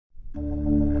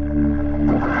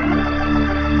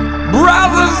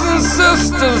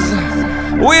sisters,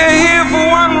 we're here for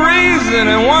one reason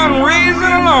and one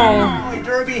reason alone.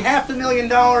 Derby,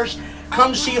 $500,000.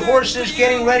 Come see horses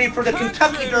getting ready for the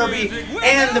Kentucky Derby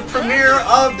and the premiere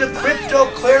of the Crypto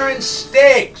Clearance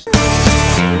Stakes.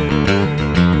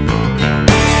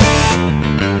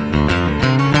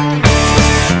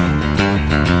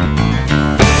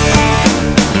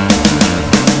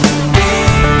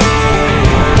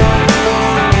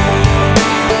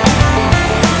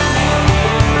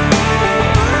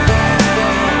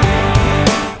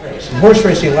 Horse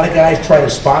racing, a lot of guys try to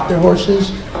spot their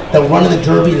horses. They'll run in the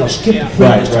Derby and they'll skip the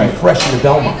previous to be fresh in the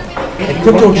Belmont. And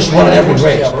Crypto just run every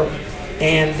race.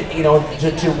 And you know,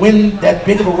 to win that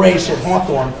big of a race at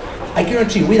Hawthorne, I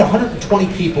guarantee you, we had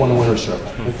 120 people in the winner's circle.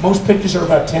 Most pictures are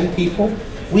about 10 people.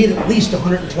 We had at least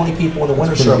 120 people in the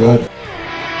winner's circle.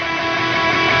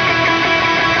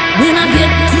 When I get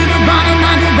to the bottom,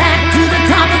 I go back to the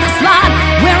top of the slide,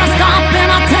 where I stop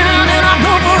and I turn and I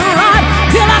go for a ride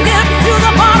till I get to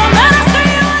the bottom and I see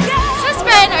you again. It's just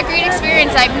been a great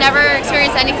experience. I've never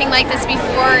experienced anything like this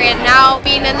before, and now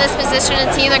being in this position and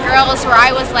seeing the girls where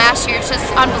I was last year, it's just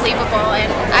unbelievable.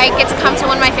 And I get to come to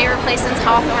one of my favorite places,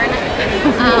 Hawthorne.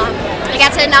 I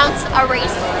got to announce a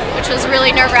race, which was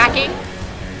really nerve-wracking.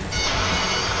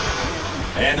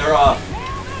 And they're off.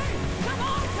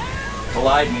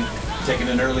 Colliding, taking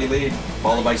an early lead,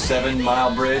 followed by 7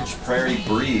 Mile Bridge, Prairie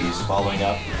Breeze following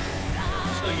up.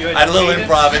 I had a little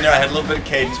improv in there. I had a little bit of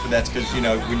cadence, but that's because, you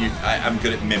know, I'm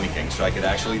good at mimicking, so I could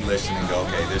actually listen and go,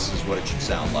 okay, this is what it should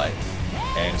sound like.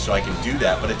 And so I can do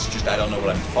that, but it's just I don't know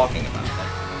what I'm talking about.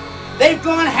 They've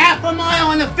gone half a mile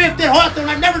on the 5th at Hawthorne.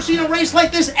 I've never seen a race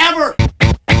like this ever.